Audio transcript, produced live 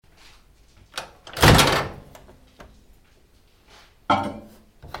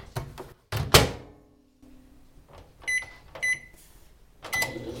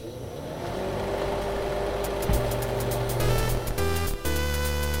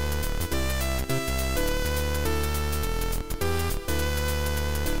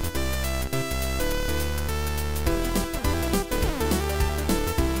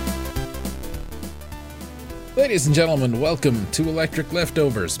Ladies and gentlemen, welcome to Electric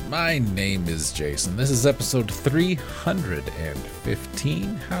Leftovers. My name is Jason. This is episode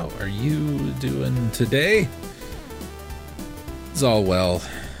 315. How are you doing today? It's all well.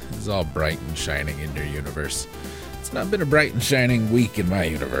 It's all bright and shining in your universe. It's not been a bright and shining week in my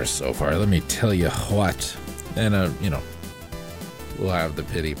universe so far, let me tell you what. And, we'll have the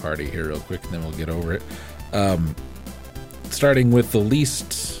pity party here real quick and then we'll get over it. Starting with the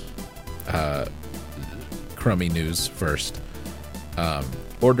least, crummy news first.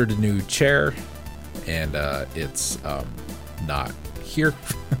 Ordered a new chair and it's not here.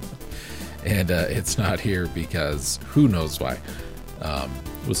 And it's not here because who knows why.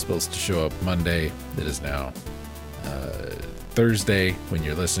 It was supposed to show up Monday. It is now Thursday when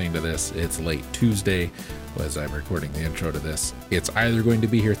you're listening to this. It's late Tuesday as I'm recording the intro to this. It's either going to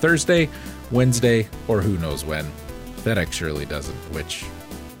be here Thursday, Wednesday, or who knows when. FedEx surely doesn't, which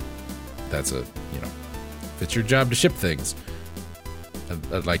that's it's your job to ship things.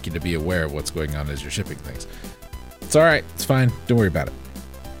 I'd like you to be aware of what's going on as you're shipping things. It's all right. It's fine. Don't worry about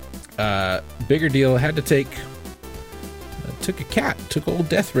it. Bigger deal. I had to took old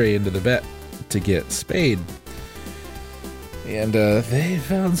Deathray into the vet to get spayed. And they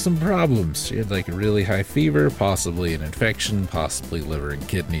found some problems. She had like a really high fever, possibly an infection, possibly liver and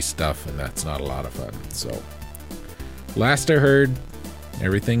kidney stuff, and that's not a lot of fun. So last I heard,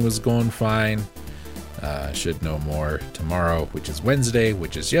 everything was going fine. Should know more tomorrow, which is Wednesday,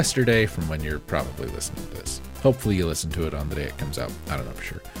 which is yesterday from when you're probably listening to this. Hopefully you listen to it on the day it comes out. I don't know for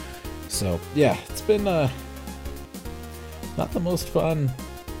sure. So yeah, it's been not the most fun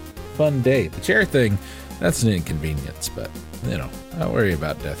day. The chair thing, that's an inconvenience, but don't worry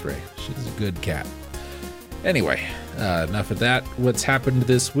about Deathray. She's a good cat. Anyway, enough of that. What's happened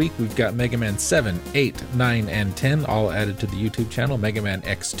this week? We've got Mega Man 7, 8, 9, and 10 all added to the YouTube channel. Mega Man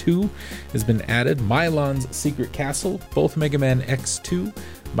X2 has been added. Milon's Secret Castle, both Mega Man X2,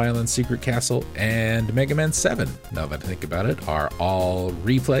 Milon's Secret Castle, and Mega Man 7, now that I think about it, are all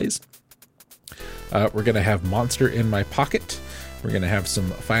replays. We're going to have Monster in My Pocket. We're going to have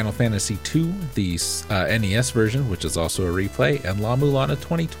some Final Fantasy II, the NES version, which is also a replay, and La Mulana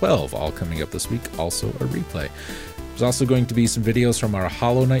 2012, all coming up this week, also a replay. There's also going to be some videos from our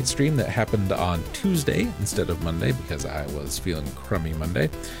Hollow Knight stream that happened on Tuesday instead of Monday because I was feeling crummy Monday.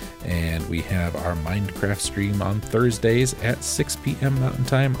 And we have our Minecraft stream on Thursdays at 6 p.m. Mountain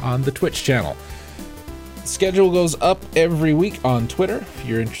Time on the Twitch channel. Schedule goes up every week on Twitter if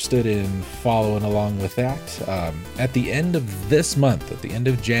you're interested in following along with that. At the end of this month, at the end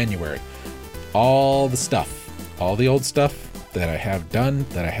of January, all the old stuff that I have done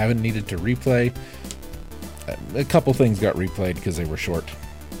that I haven't needed to replay, a couple things got replayed because they were short,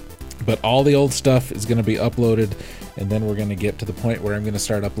 but all the old stuff is going to be uploaded, and then we're going to get to the point where I'm going to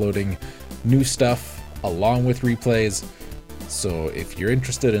start uploading new stuff along with replays. So if you're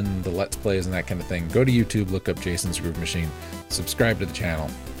interested in the Let's Plays and that kind of thing, go to YouTube, look up Jason's Groove Machine, subscribe to the channel,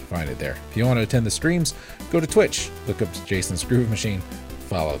 find it there. If you want to attend the streams, go to Twitch, look up Jason's Groove Machine,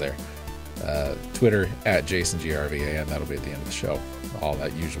 follow there. Twitter at JasonGRVA, and that'll be at the end of the show. All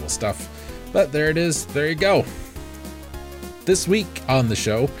that usual stuff. But there it is. There you go. This week on the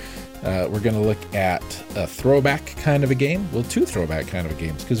show, we're going to look at a throwback kind of a game. Well, two throwback kind of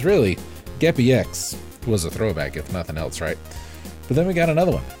games, because really, Geppy X was a throwback, if nothing else, right? But then we got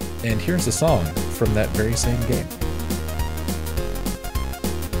another one, and here's a song from that very same game.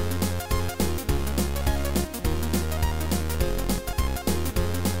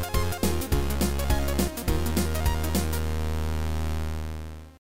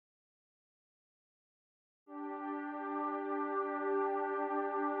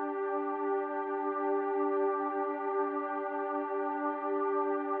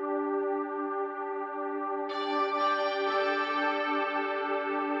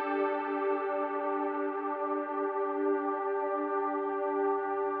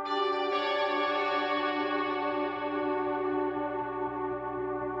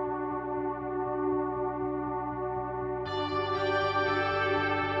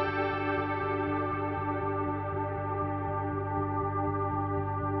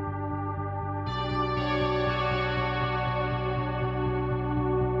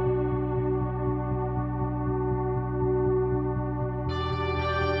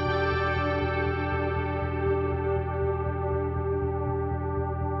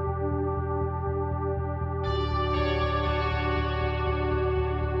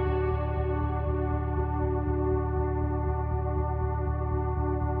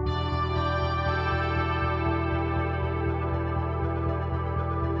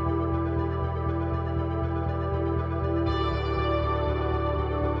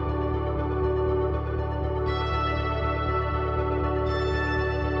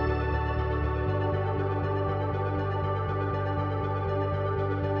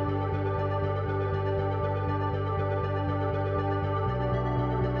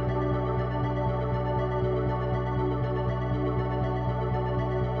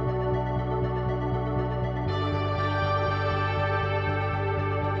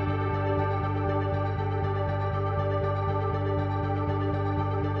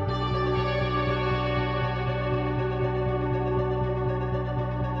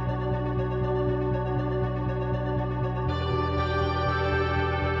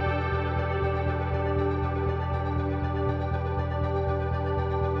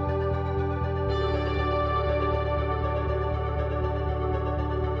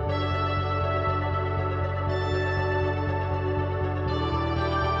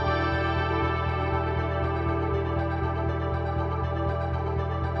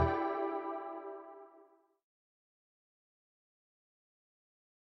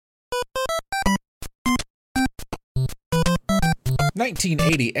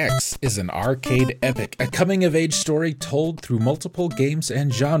 1980X is an arcade epic, a coming-of-age story told through multiple games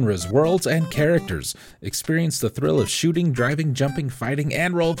and genres, worlds, and characters. Experience the thrill of shooting, driving, jumping, fighting,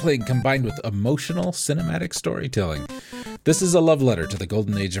 and role-playing combined with emotional cinematic storytelling. This is a love letter to the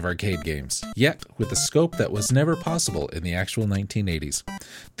golden age of arcade games, yet with a scope that was never possible in the actual 1980s.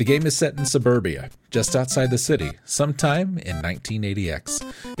 The game is set in suburbia, just outside the city, sometime in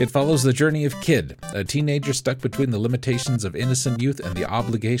 1980X. It follows the journey of Kid, a teenager stuck between the limitations of innocent youth and the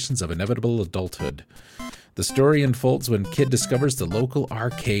obligations of inevitable adulthood. The story unfolds when Kid discovers the local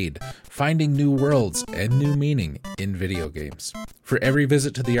arcade, finding new worlds and new meaning in video games. For every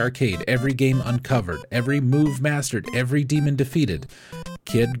visit to the arcade, every game uncovered, every move mastered, every demon defeated,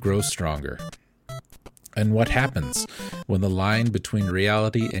 Kid grows stronger. And what happens when the line between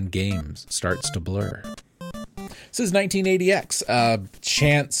reality and games starts to blur? This is 1980X, a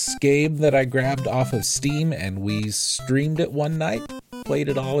chance game that I grabbed off of Steam and we streamed it one night, played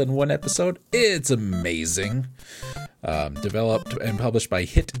it all in one episode. It's amazing. Developed and published by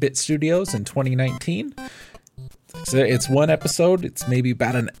Hitbit Studios in 2019. So it's one episode. It's maybe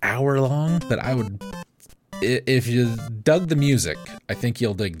about an hour long, but if you dug the music, I think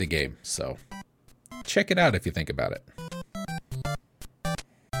you'll dig the game. So check it out if you think about it.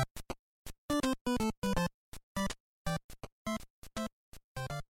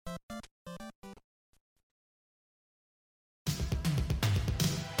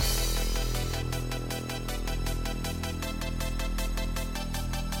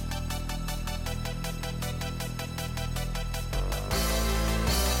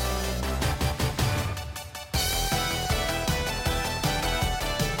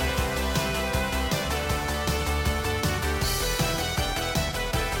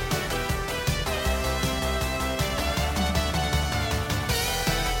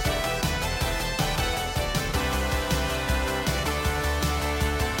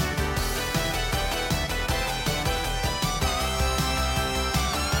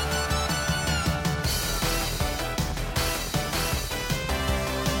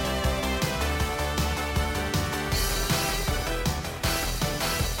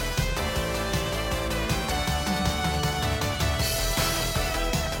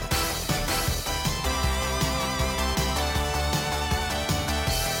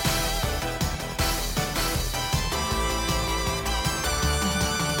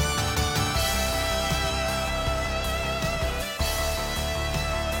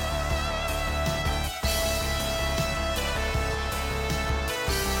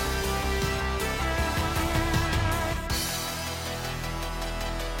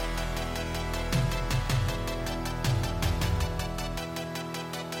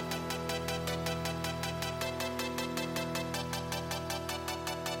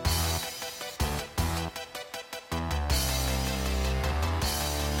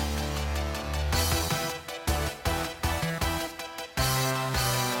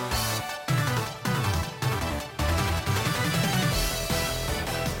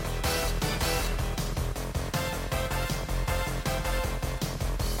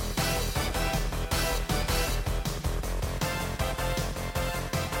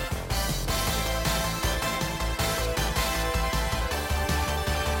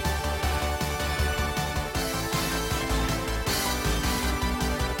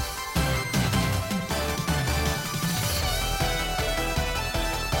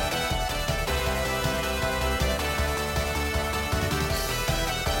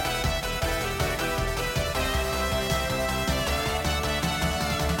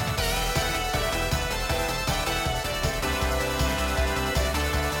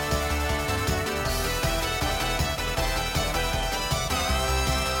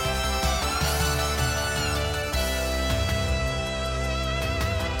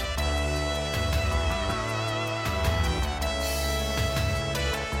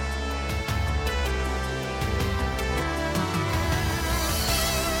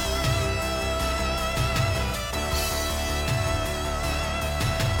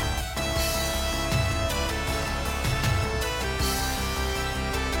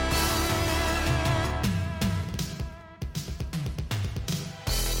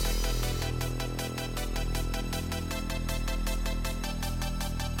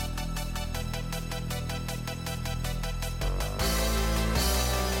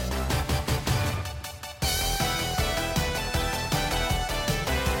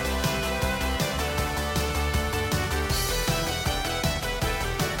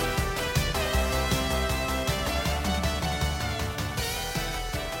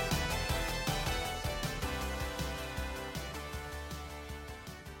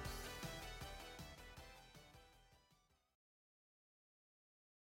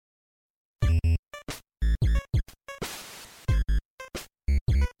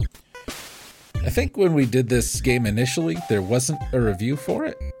 think when we did this game initially, there wasn't a review for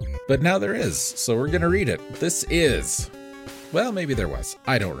it, but now there is, so we're going to read it. This is... Well, maybe there was.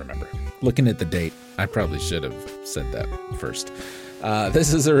 I don't remember. Looking at the date, I probably should have said that first.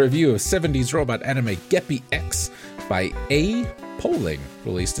 This is a review of 70s robot anime Geppy X by A. Poling,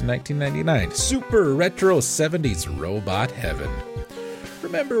 released in 1999. Super retro 70s robot heaven.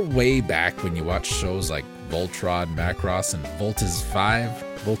 Remember way back when you watched shows like Voltron, Macross, and Voltes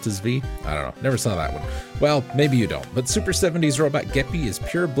V? I don't know. Never saw that one. Well, maybe you don't. But Super 70s robot Geppy is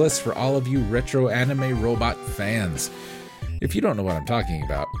pure bliss for all of you retro anime robot fans. If you don't know what I'm talking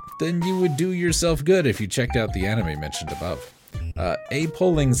about, then you would do yourself good if you checked out the anime mentioned above. A.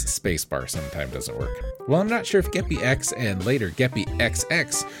 Poling's spacebar sometime doesn't work. Well, I'm not sure if Geppy X and later Geppy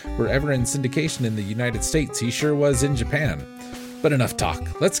XX were ever in syndication in the United States. He sure was in Japan. But enough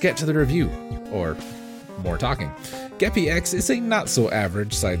talk. Let's get to the review. Or more talking. Geppy X is a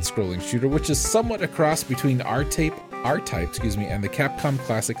not-so-average side-scrolling shooter which is somewhat a cross between R-Type, and the Capcom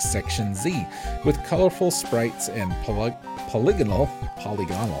classic Section Z, with colorful sprites and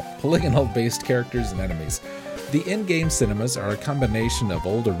polygonal-based characters and enemies. The in-game cinemas are a combination of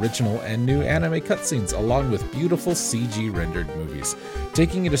old original and new anime cutscenes, along with beautiful CG-rendered movies.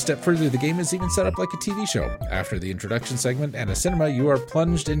 Taking it a step further, the game is even set up like a TV show. After the introduction segment and a cinema, you are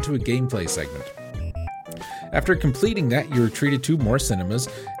plunged into a gameplay segment. After completing that, you are treated to more cinemas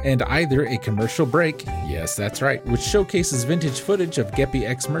and either a commercial break, yes, that's right, which showcases vintage footage of Geppy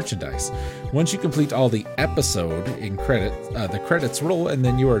X merchandise. Once you complete all the episode in the credits roll, and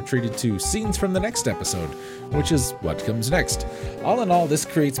then you are treated to scenes from the next episode, which is what comes next. All in all, this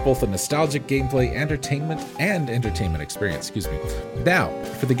creates both a nostalgic gameplay entertainment experience. Now,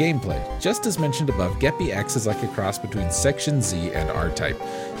 for the gameplay. Just as mentioned above, Geppy X is like a cross between Section Z and R-Type.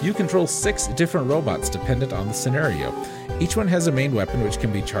 You control 6 different robots dependent on the scenario. Each one has a main weapon which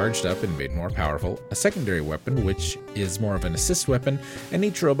can be charged up and made more powerful, a secondary weapon which is more of an assist weapon, and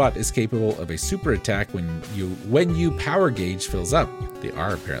each robot is capable of a super attack when you power gauge fills up. The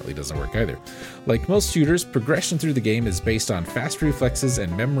R apparently doesn't work either. Like most shooters, progression through the game is based on fast reflexes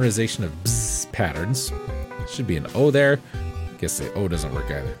and memorization of bzz patterns. Should be an O there. Guess the O doesn't work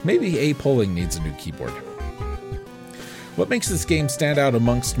either. Maybe A. Poling needs a new keyboard. What makes this game stand out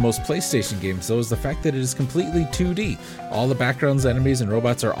amongst most PlayStation games, though, is the fact that it is completely 2D. All the backgrounds, enemies, and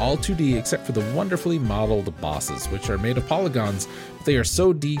robots are all 2D except for the wonderfully modeled bosses, which are made of polygons, but they are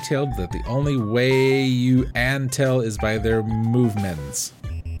so detailed that the only way you can tell is by their movements.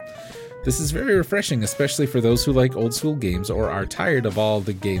 This is very refreshing, especially for those who like old school games or are tired of all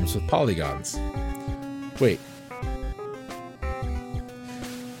the games with polygons. Wait.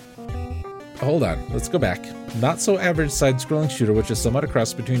 Hold on, let's go back. Not so average side-scrolling shooter which is somewhat a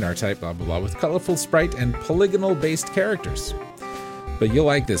cross between R-Type, blah blah blah, with colorful sprite and polygonal-based characters. But you'll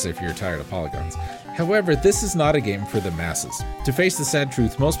like this if you're tired of polygons. However, this is not a game for the masses. To face the sad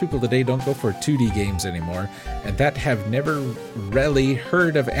truth, most people today don't go for 2D games anymore, and that have never really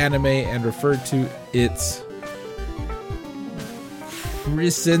heard of anime and referred to its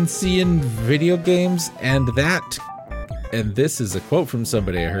Recensian video games, and this is a quote from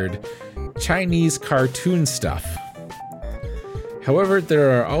somebody I heard, Chinese cartoon stuff. However,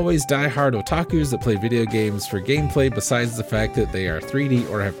 there are always die-hard otakus that play video games for gameplay besides the fact that they are 3D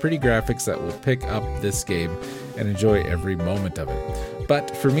or have pretty graphics that will pick up this game and enjoy every moment of it.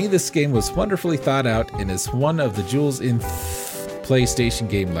 But for me, this game was wonderfully thought out and is one of the jewels in PlayStation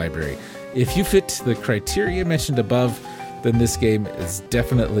game library. If you fit the criteria mentioned above, then this game is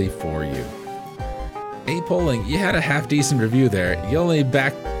definitely for you. A. Poling, you had a half-decent review there. You only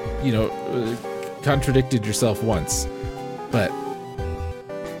contradicted yourself once. But,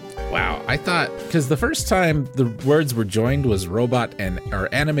 wow, I thought, because the first time the words were joined was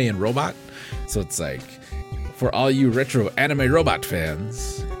anime and robot. So it's like, for all you retro anime robot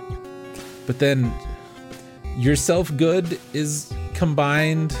fans. But then, yourself good is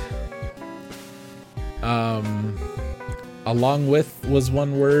combined. Along with was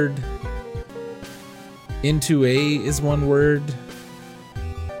one word. Into A is one word.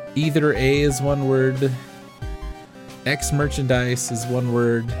 Either A is one word. X merchandise is one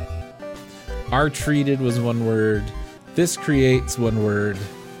word. R treated was one word. This creates one word.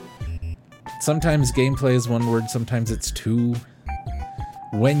 Sometimes gameplay is one word, sometimes it's 2.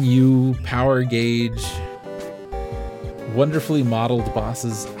 When you power gauge. Wonderfully modeled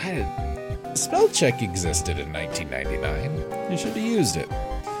bosses. Spell check existed in 1999. You should have used it.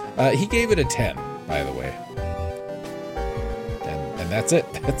 He gave it a 10, by the way. And that's it.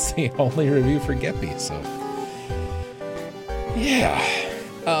 That's the only review for Geppy, so. Yeah.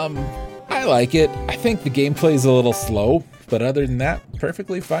 I like it. I think the gameplay is a little slow, but other than that,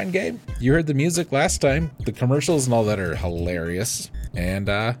 perfectly fine game. You heard the music last time. The commercials and all that are hilarious. And,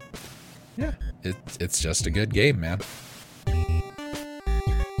 yeah, it's just a good game, man.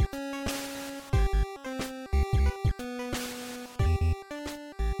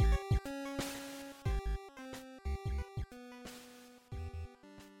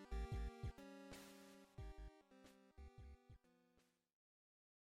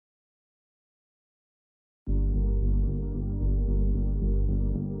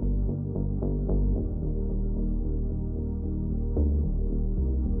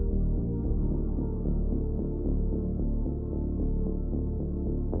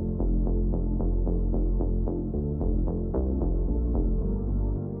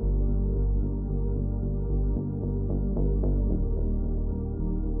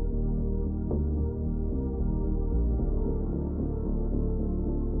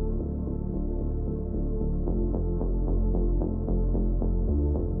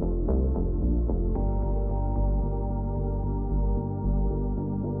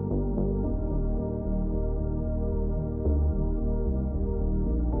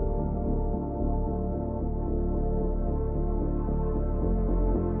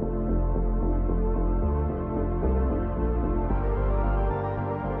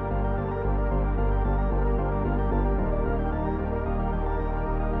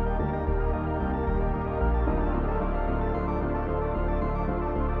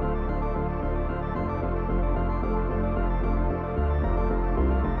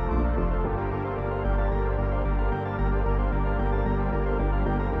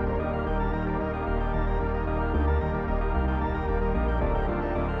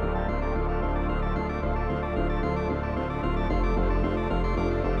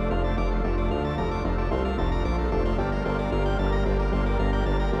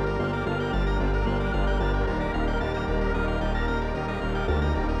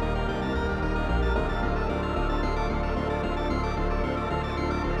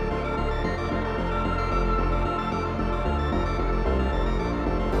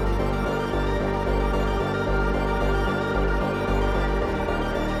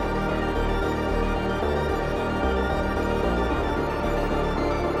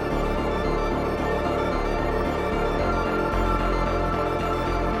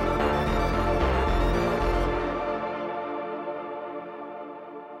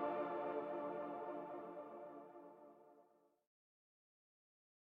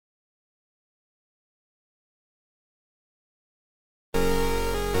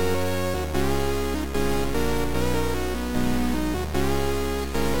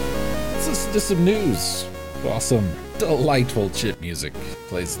 To some news while some delightful chip music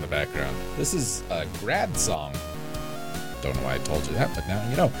plays in the background. This is a grad song. Don't know why I told you that, but now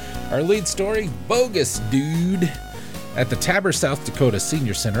you know. Our lead story, Bogus Dude. At the Taber, South Dakota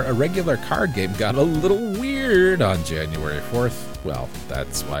Senior Center, a regular card game got a little weird on January 4th. Well,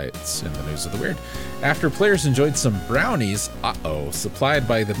 that's why it's in the news of the weird. After players enjoyed some brownies, supplied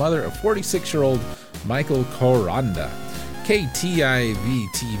by the mother of 46-year-old Michael Koranda. KTIV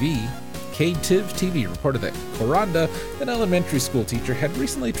TV reported that Koranda, an elementary school teacher, had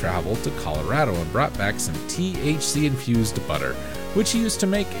recently traveled to Colorado and brought back some THC-infused butter, which he used to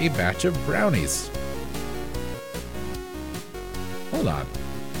make a batch of brownies. Hold on.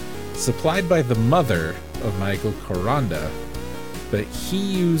 Supplied by the mother of Michael Koranda, but he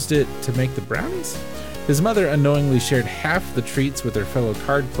used it to make the brownies? His mother unknowingly shared half the treats with her fellow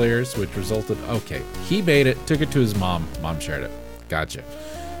card players, which resulted... Okay, he made it, took it to his mom. Mom shared it. Gotcha.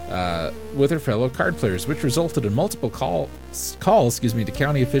 With her fellow card players, which resulted in multiple calls to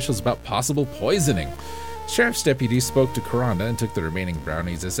county officials about possible poisoning. Sheriff's deputies spoke to Koranda and took the remaining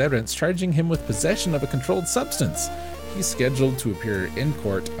brownies as evidence, charging him with possession of a controlled substance. He's scheduled to appear in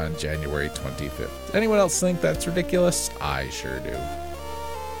court on January 25th. Anyone else think that's ridiculous? I sure do.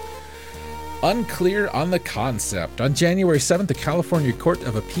 Unclear on the concept. On January 7th, the California Court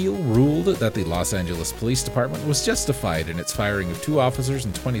of Appeal ruled that the Los Angeles Police Department was justified in its firing of 2 officers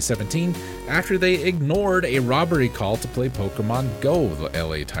in 2017 after they ignored a robbery call to play Pokemon Go, the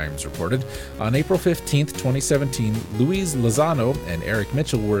LA Times reported. On April 15th, 2017, Luis Lozano and Eric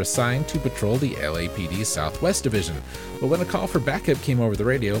Mitchell were assigned to patrol the LAPD Southwest Division. But when a call for backup came over the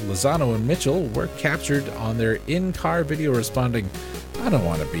radio, Lozano and Mitchell were captured on their in-car video responding, "I don't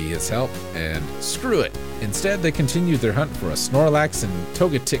want to be his help," and "screw it." Instead, they continued their hunt for a Snorlax and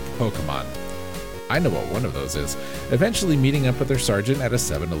Togetic Pokemon. I know what one of those is. Eventually meeting up with their sergeant at a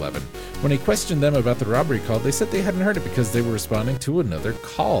 7-Eleven. When he questioned them about the robbery call, they said they hadn't heard it because they were responding to another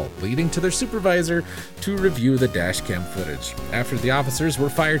call, leading to their supervisor to review the dashcam footage. After the officers were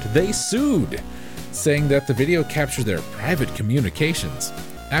fired, they sued. saying that the video captured their private communications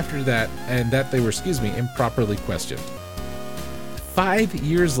after that, and that they were, improperly questioned. 5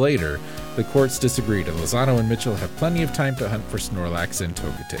 years later, the courts disagreed, and Lozano and Mitchell have plenty of time to hunt for Snorlax and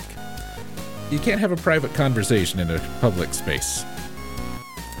Togetic. You can't have a private conversation in a public space.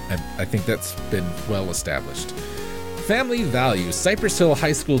 I think that's been well established. Family values. Cypress Hill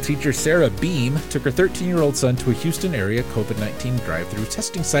High School teacher Sarah Beam took her 13-year-old son to a Houston area COVID-19 drive-thru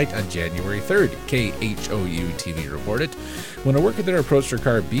testing site on January 3rd, KHOU TV reported. When a worker there approached her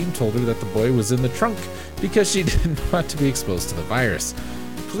car, Beam told her that the boy was in the trunk because she didn't want to be exposed to the virus.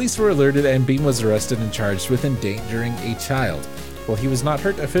 Police were alerted and Beam was arrested and charged with endangering a child. While he was not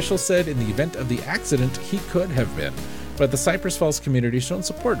hurt, officials said in the event of the accident, he could have been. But the Cypress Falls community shown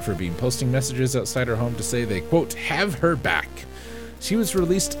support for Beam, posting messages outside her home to say they, quote, have her back. She was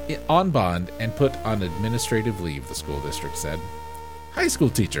released on bond and put on administrative leave, the school district said. High school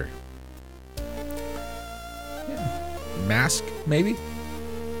teacher. Yeah. Mask, maybe?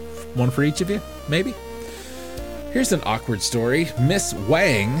 One for each of you, maybe? Here's an awkward story. Miss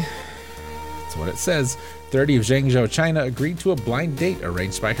Wang, that's what it says, 30 of Zhengzhou, China, agreed to a blind date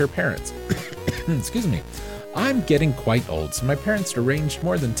arranged by her parents. Excuse me. I'm getting quite old, so my parents arranged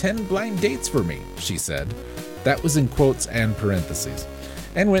more than 10 blind dates for me, she said. That was in quotes and parentheses.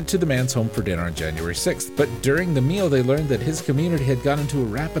 And went to the man's home for dinner on January 6th. But during the meal, they learned that his community had gone into a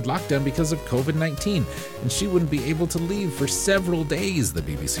rapid lockdown because of COVID-19, and she wouldn't be able to leave for several days, the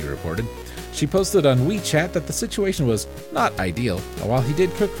BBC reported. She posted on WeChat that the situation was not ideal, and while he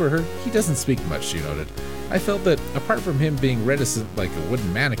did cook for her, he doesn't speak much, she noted. I felt that, apart from him being reticent like a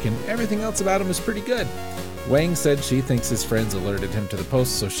wooden mannequin, everything else about him is pretty good. Wang said she thinks his friends alerted him to the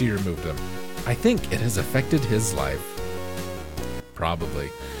post, so she removed them. I think it has affected his life.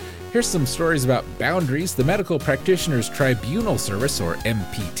 Probably. Here's some stories about boundaries. The Medical Practitioners Tribunal Service, or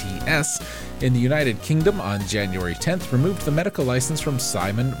MPTS, in the United Kingdom on January 10th removed the medical license from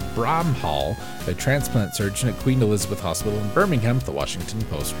Simon Bramhall, a transplant surgeon at Queen Elizabeth Hospital in Birmingham, the Washington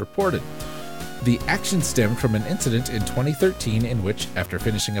Post reported. The action stemmed from an incident in 2013 in which, after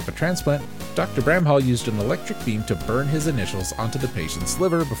finishing up a transplant, Dr. Bramhall used an electric beam to burn his initials onto the patient's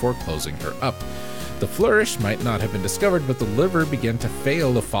liver before closing her up. The flourish might not have been discovered, but the liver began to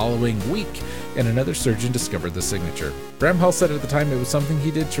fail the following week, and another surgeon discovered the signature. Bramhall said at the time it was something he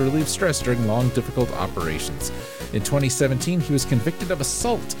did to relieve stress during long, difficult operations. In 2017, he was convicted of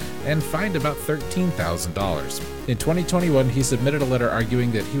assault and fined about $13,000. In 2021, he submitted a letter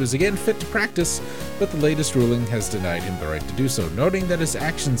arguing that he was again fit to practice, but the latest ruling has denied him the right to do so, noting that his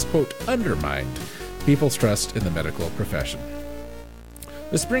actions, quote, undermined people's trust in the medical profession.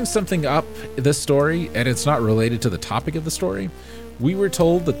 This brings something up, this story, and it's not related to the topic of the story. We were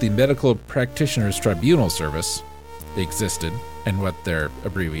told that the Medical Practitioners Tribunal Service existed, and what their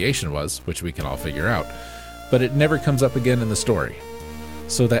abbreviation was, which we can all figure out, but it never comes up again in the story.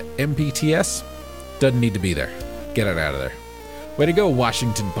 So that MPTS doesn't need to be there. Get it out of there. Way to go,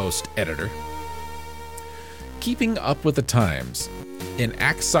 Washington Post editor. Keeping up with the times. In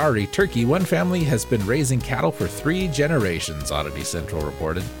Aksari, Turkey, one family has been raising cattle for 3 generations, Oddity Central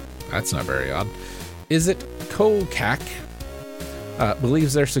reported. That's not very odd. Is it Kokak?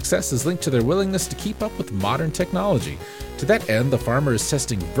 Believes their success is linked to their willingness to keep up with modern technology. To that end, the farmer is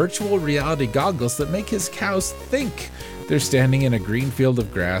testing virtual reality goggles that make his cows think they're standing in a green field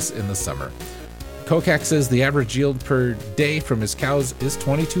of grass in the summer. Kokak says the average yield per day from his cows is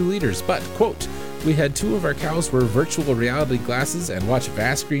 22 liters, but, quote, we had 2 of our cows wear virtual reality glasses and watch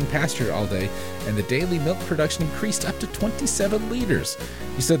vast green pasture all day, and the daily milk production increased up to 27 liters.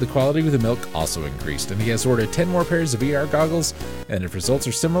 He said the quality of the milk also increased, and he has ordered 10 more pairs of VR goggles, and if results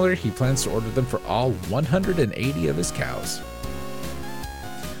are similar, he plans to order them for all 180 of his cows.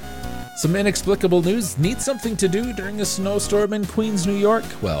 Some inexplicable news. Need something to do during a snowstorm in Queens, New York?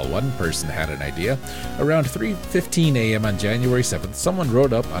 Well, one person had an idea. Around 3:15 a.m. on January 7th, someone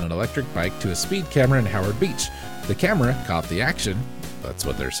rode up on an electric bike to a speed camera in Howard Beach. The camera caught the action. That's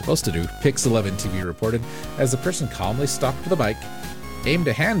what they're supposed to do, Pix 11 TV reported, as the person calmly stopped the bike, aimed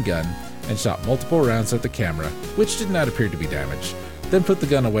a handgun, and shot multiple rounds at the camera, which did not appear to be damaged, then put the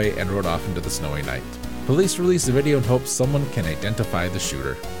gun away and rode off into the snowy night. Police released the video in hopes someone can identify the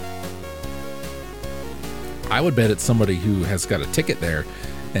shooter. I would bet it's somebody who has got a ticket there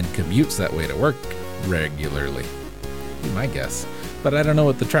and commutes that way to work regularly. Be my guess. But I don't know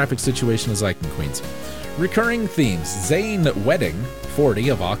what the traffic situation is like in Queens. Recurring themes. Zane Wedding, 40,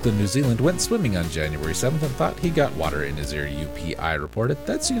 of Auckland, New Zealand, went swimming on January 7th and thought he got water in his ear, UPI reported.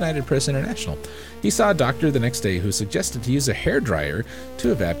 That's United Press International. He saw a doctor the next day who suggested to use a hairdryer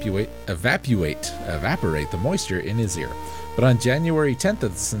to evaporate the moisture in his ear. But on January 10th,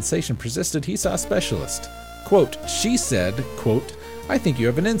 as the sensation persisted, he saw a specialist. Quote, she said, quote, I think you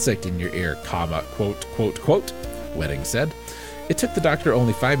have an insect in your ear, comma, quote, quote, quote, Wedding said. It took the doctor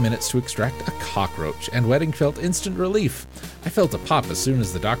only 5 minutes to extract a cockroach, and Wedding felt instant relief. I felt a pop as soon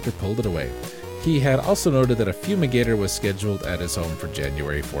as the doctor pulled it away. He had also noted that a fumigator was scheduled at his home for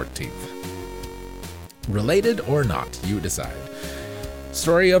January 14th. Related or not, you decide.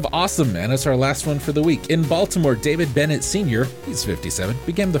 Story of awesome, and it's our last one for the week. In Baltimore, David Bennett Sr., he's 57,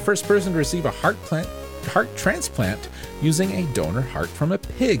 became the first person to receive a heart transplant using a donor heart from a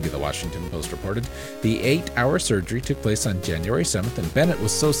pig, the Washington Post reported. The 8-hour surgery took place on January 7th, and Bennett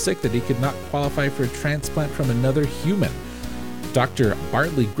was so sick that he could not qualify for a transplant from another human. Dr.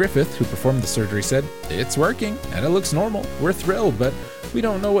 Bartley Griffith, who performed the surgery, said, it's working, and it looks normal. We're thrilled, but we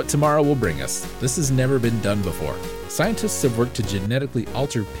don't know what tomorrow will bring us. This has never been done before. Scientists have worked to genetically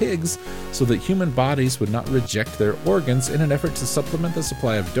alter pigs so that human bodies would not reject their organs in an effort to supplement the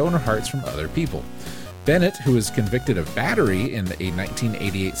supply of donor hearts from other people. Bennett, who was convicted of battery in a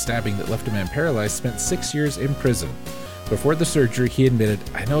 1988 stabbing that left a man paralyzed, spent 6 years in prison. Before the surgery, he admitted,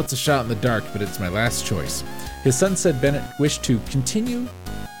 I know it's a shot in the dark, but it's my last choice. His son said Bennett wished to contribute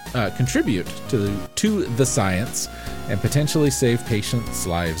to the science and potentially save patients'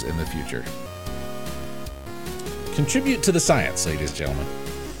 lives in the future. Contribute to the science, ladies and gentlemen.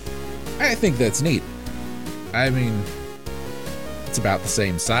 I think that's neat. I mean, it's about the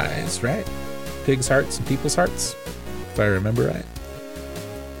same size, right? Pigs' hearts and people's hearts, if I remember right.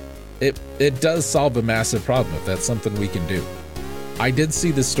 It does solve a massive problem if that's something we can do. I did see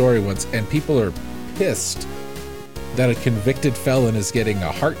this story once, and people are pissed that a convicted felon is getting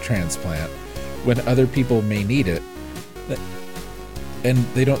a heart transplant when other people may need it. And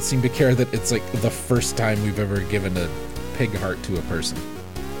they don't seem to care that it's like the first time we've ever given a pig heart to a person.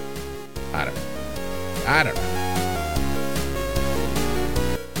 I don't know.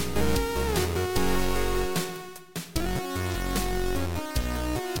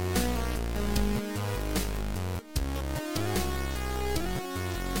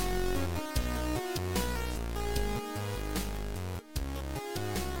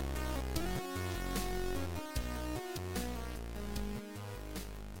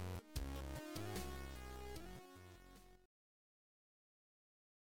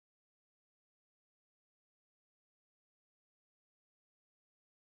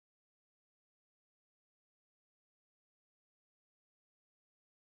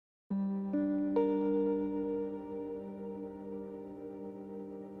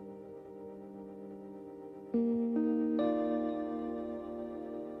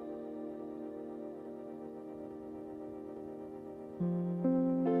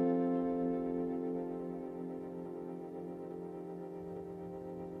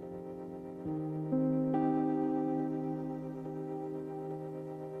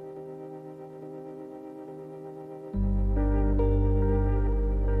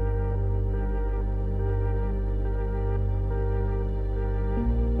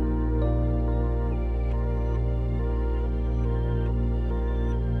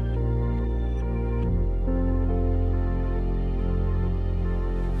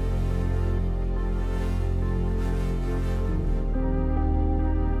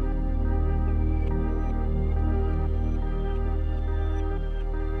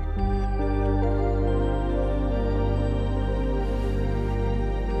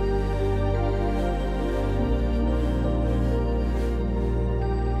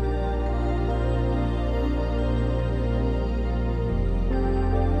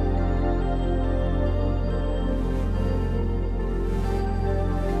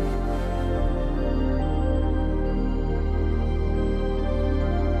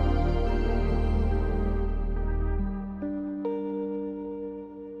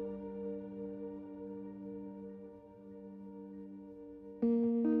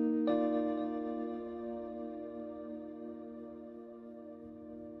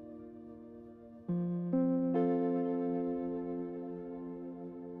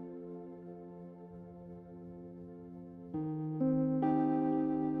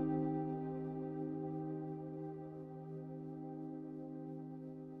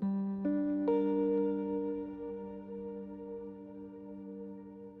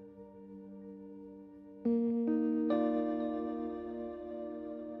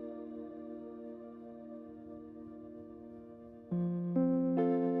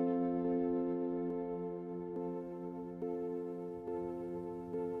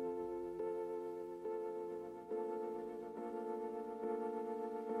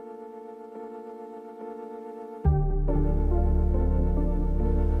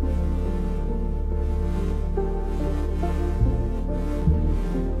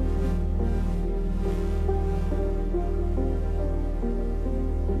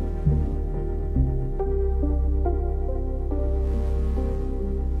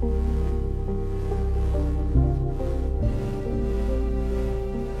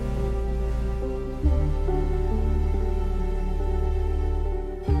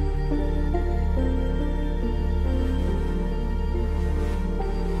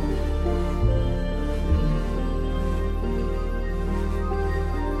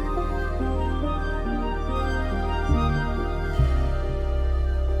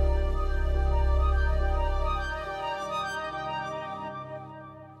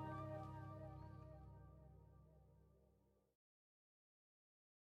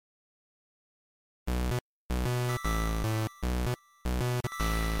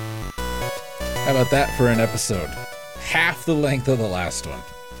 How about that for an episode? Half the length of the last one.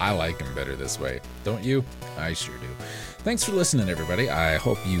 I like them better this way. Don't you? I sure do. Thanks for listening, everybody. I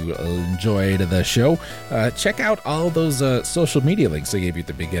hope you enjoyed the show. Check out all those social media links I gave you at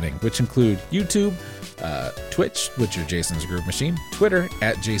the beginning, which include YouTube, Twitch, which is Jason's Groove Machine, Twitter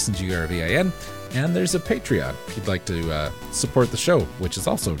at JasonGRVIN, and there's a Patreon if you'd like to support the show, which is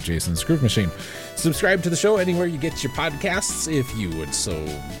also Jason's Groove Machine. Subscribe to the show anywhere you get your podcasts if you would so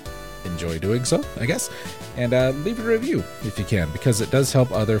enjoy doing so, I guess. And leave a review if you can, because it does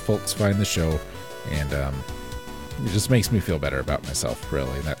help other folks find the show, and it just makes me feel better about myself,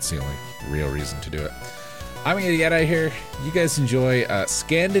 really. That's the only real reason to do it. I'm going to get out of here. You guys enjoy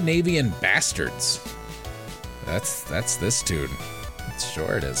Scandinavian Bastards. That's this tune.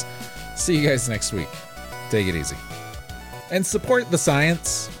 Sure it is. See you guys next week. Take it easy. And support the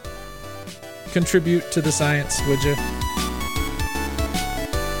science. Contribute to the science, would you?